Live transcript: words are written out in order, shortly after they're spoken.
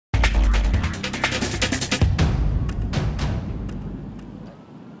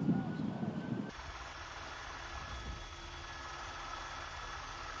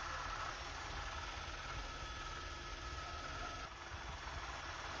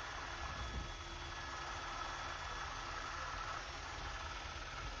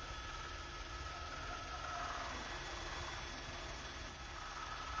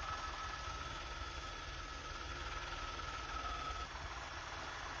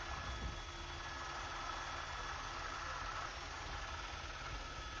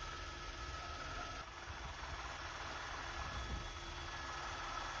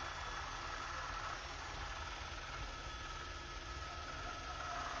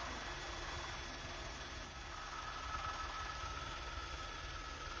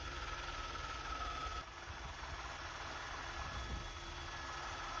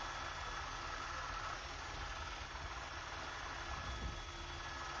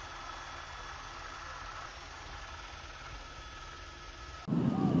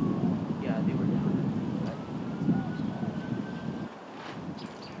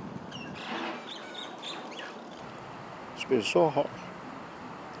It's so hard,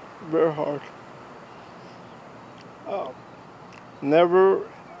 very hard. Never,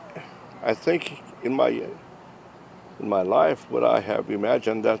 I think, in my life would I have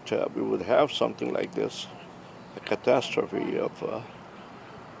imagined that we would have something like this, a catastrophe of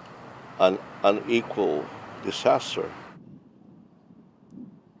an unequal disaster.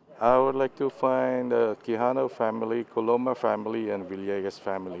 I would like to find the Quijano family, Coloma family, and Villegas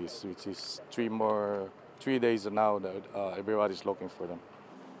families, which is 3 days now that everybody's looking for them.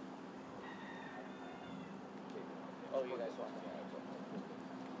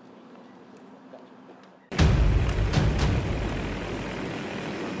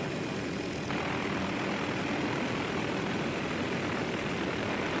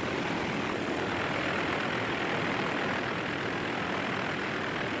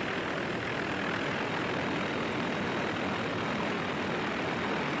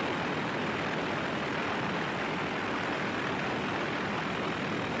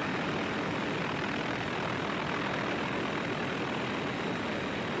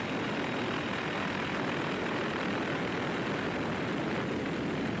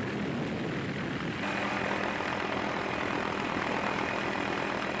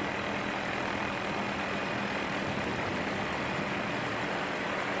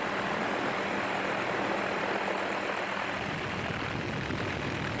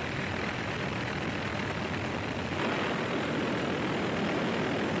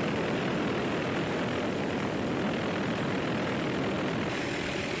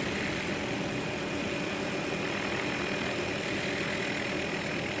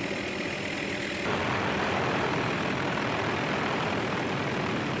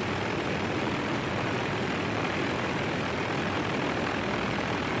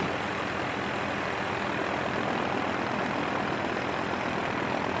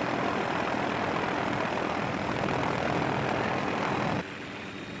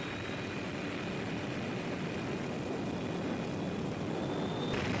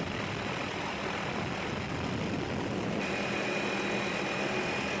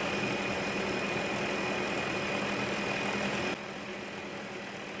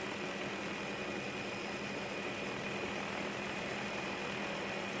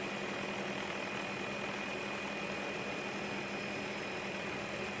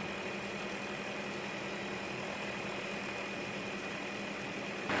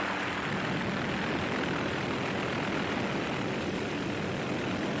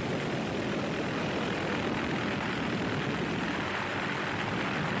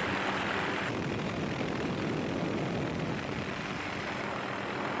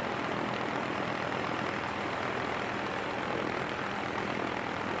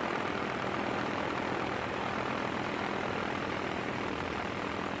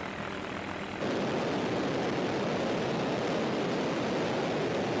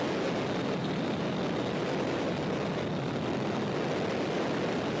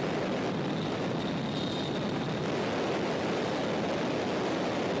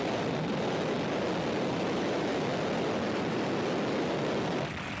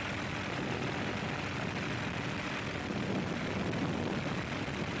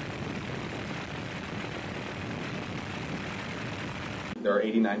 There are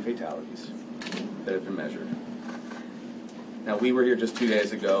 89 fatalities that have been measured. Now, we were here just 2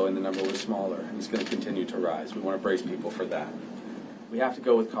 days ago, and the number was smaller, and it's going to continue to rise. We want to brace people for that. We have to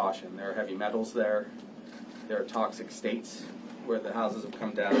go with caution. There are heavy metals there. There are toxic states where the houses have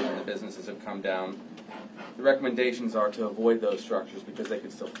come down and the businesses have come down. The recommendations are to avoid those structures because they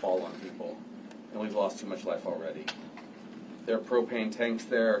could still fall on people, and we've lost too much life already. There are propane tanks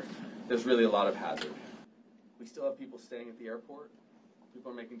there. There's really a lot of hazard. We still have people staying at the airport.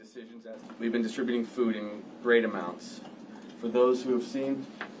 People are making decisions. We've been distributing food in great amounts. For those who have seen,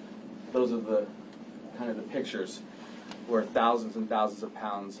 those are the kind of the pictures where thousands and thousands of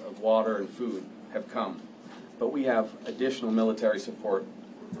pounds of water and food have come. But we have additional military support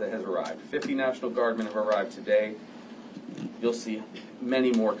that has arrived. 50 National Guardmen have arrived today. You'll see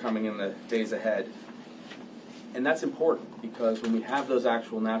many more coming in the days ahead. And that's important because when we have those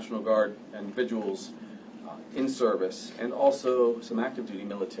actual National Guard individuals in service, and also some active duty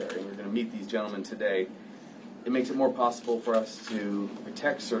military, and we're going to meet these gentlemen today, it makes it more possible for us to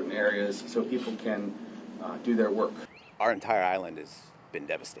protect certain areas so people can do their work. Our entire island has been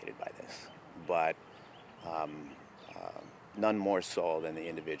devastated by this, but none more so than the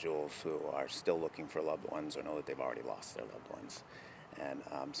individuals who are still looking for loved ones or know that they've already lost their loved ones. And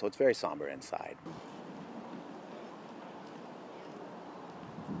so it's very somber inside.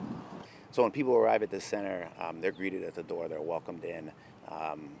 So when people arrive at this center, they're greeted at the door, they're welcomed in.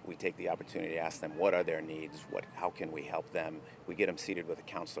 We take the opportunity to ask them what are their needs, how can we help them. We get them seated with a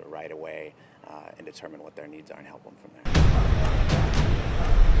counselor right away and determine what their needs are and help them from there.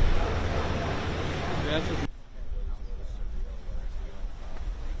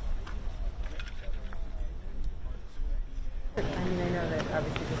 I mean, I know that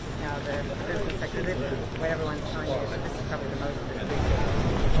obviously this is now the business sector, that what everyone's telling you, but this is probably the most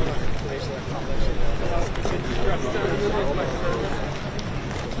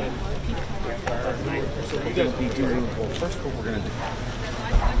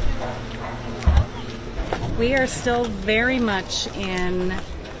We are still very much in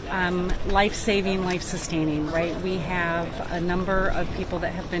life-saving, life-sustaining, right? We have a number of people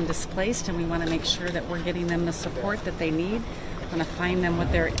that have been displaced, and we want to make sure that we're getting them the support that they need. We want to find them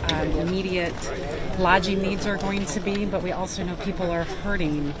what their immediate lodging needs are going to be, but we also know people are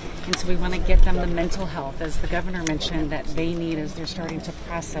hurting, and so we want to get them the mental health, as the governor mentioned, that they need as they're starting to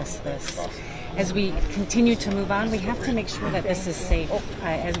process this. As we continue to move on, we have to make sure that this is safe.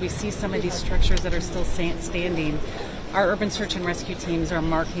 As we see some of these structures that are still standing, our urban search and rescue teams are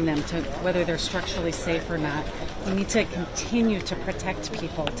marking them to whether they're structurally safe or not. We need to continue to protect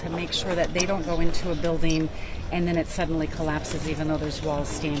people to make sure that they don't go into a building and then it suddenly collapses even though there's walls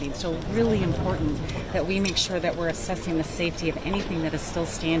standing. So really important that we make sure that we're assessing the safety of anything that is still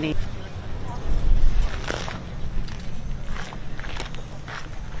standing.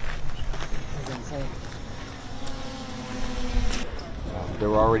 There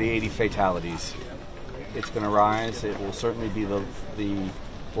were already 80 fatalities. It's going to rise. It will certainly be the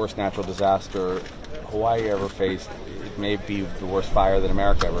worst natural disaster Hawaii ever faced. It may be the worst fire that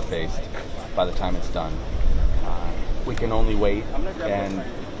America ever faced by the time it's done. We can only wait and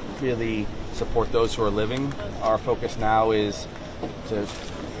really support those who are living. Our focus now is to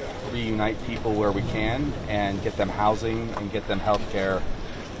reunite people where we can and get them housing and get them health care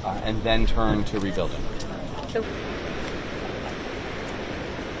and then turn to rebuilding.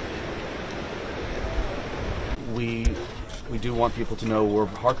 We do want people to know we're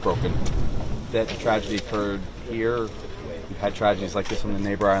heartbroken that tragedy occurred here. We've had tragedies like this on the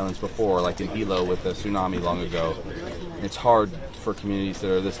neighbor islands before, like in Hilo with the tsunami long ago. And it's hard for communities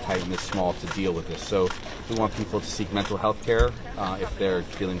that are this tight and this small to deal with this. So we want people to seek mental health care if they're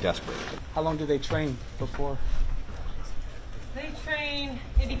feeling desperate. How long do they train before? They train,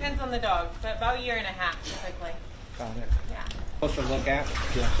 it depends on the dog, but about a year and a half typically. Got it. Yeah. Supposed to look at,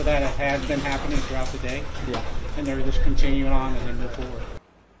 so that it has been happening throughout the day, Yeah. and they're just continuing on and then move forward.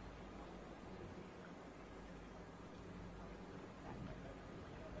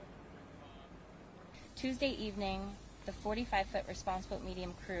 Tuesday evening, the 45-foot response boat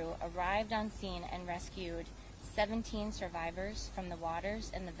medium crew arrived on scene and rescued 17 survivors from the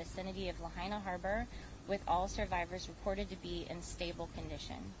waters in the vicinity of Lahaina Harbor, with all survivors reported to be in stable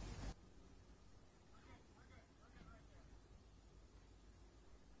condition.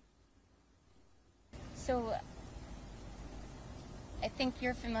 So I think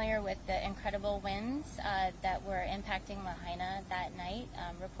you're familiar with the incredible winds that were impacting Lahaina that night,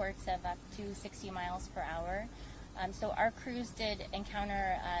 reports of up to 60 miles per hour. So our crews did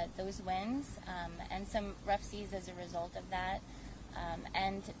encounter those winds and some rough seas as a result of that.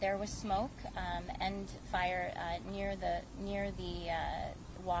 And there was smoke and fire near the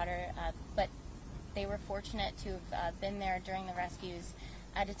water, but they were fortunate to have been there during the rescues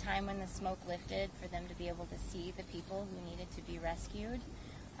at a time when the smoke lifted for them to be able to see the people who needed to be rescued.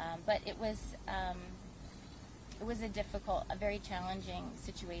 But it was a difficult, a very challenging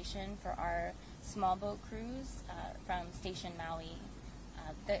situation for our small boat crews from Station Maui.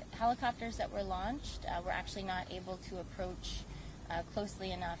 The helicopters that were launched were actually not able to approach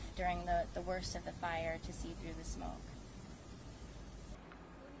closely enough during the worst of the fire to see through the smoke.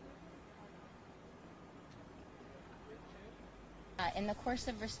 In the course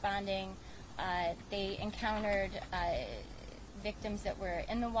of responding, they encountered victims that were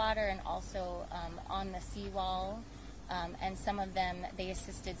in the water and also on the seawall, and some of them they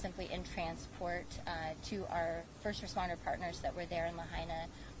assisted simply in transport to our first responder partners that were there in Lahaina,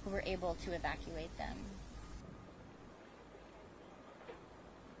 who were able to evacuate them.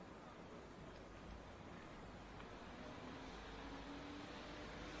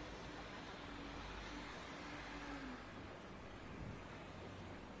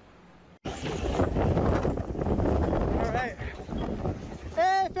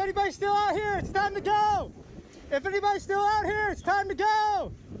 If anybody's still out here, it's time to go. If anybody's still out here, it's time to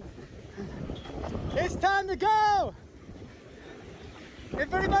go. It's time to go.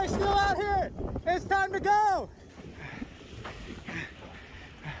 If anybody's still out here, it's time to go.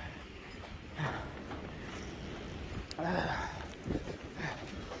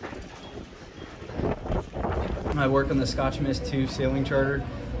 I work on the Scotch Mist 2 sailing charter.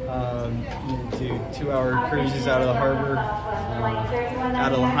 Do 2-hour cruises out of the harbor,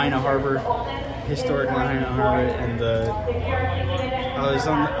 out of Lahaina Harbor, historic Lahaina Harbor, and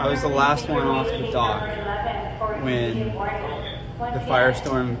I was the last one off the dock when the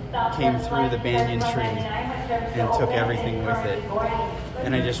firestorm came through the banyan tree and took everything with it.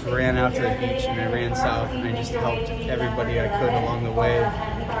 And I just ran out to the beach and I ran south and I just helped everybody I could along the way.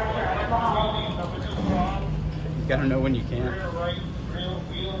 You gotta know when you can.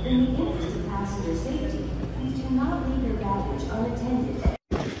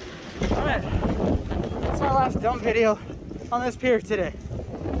 Alright, that's our last dump video on this pier today.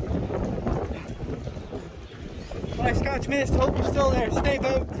 Bye, Scotch Mist. Hope you're still there. Stay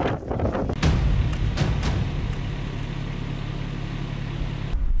boat.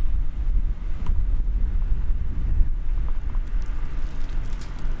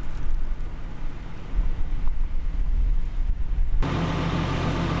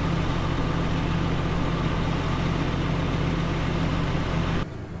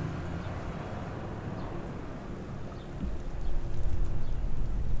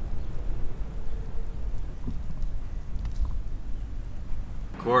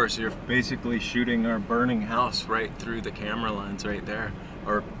 Of course, you're basically shooting our burning house right through the camera lens right there,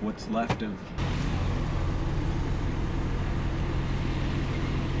 or what's left of.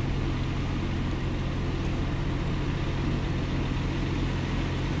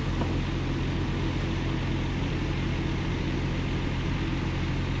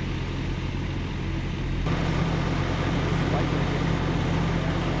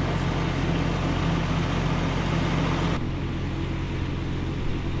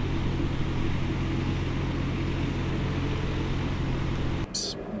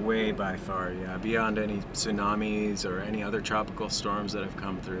 Way by far, yeah, beyond any tsunamis or any other tropical storms that have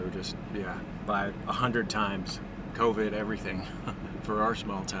come through. Just, yeah, by 100 times. COVID, everything, for our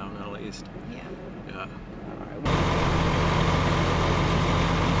small town at least. Yeah. Yeah.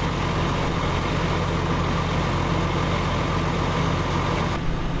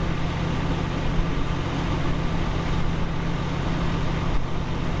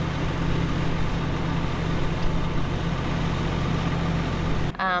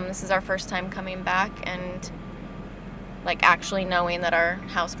 This is our first time coming back and like actually knowing that our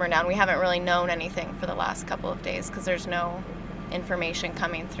house burned down. We haven't really known anything for the last couple of days because there's no information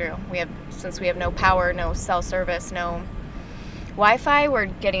coming through. Since we have no power, no cell service, no Wi-Fi, we're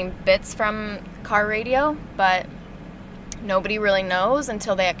getting bits from car radio, but nobody really knows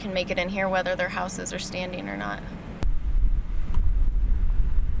until they can make it in here whether their houses are standing or not.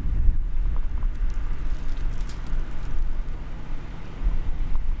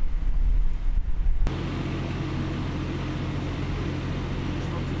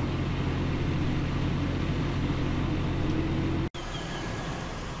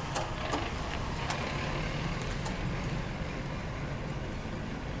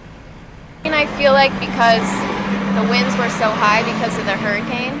 I feel like because the winds were so high because of the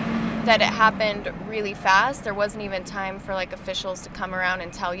hurricane that it happened really fast. There wasn't even time for like officials to come around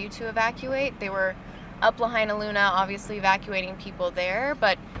and tell you to evacuate. They were up Lahaina Luna, obviously evacuating people there,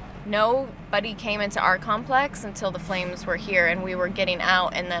 but nobody came into our complex until the flames were here and we were getting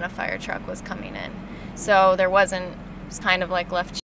out and then a fire truck was coming in. So there wasn't, it was kind of like left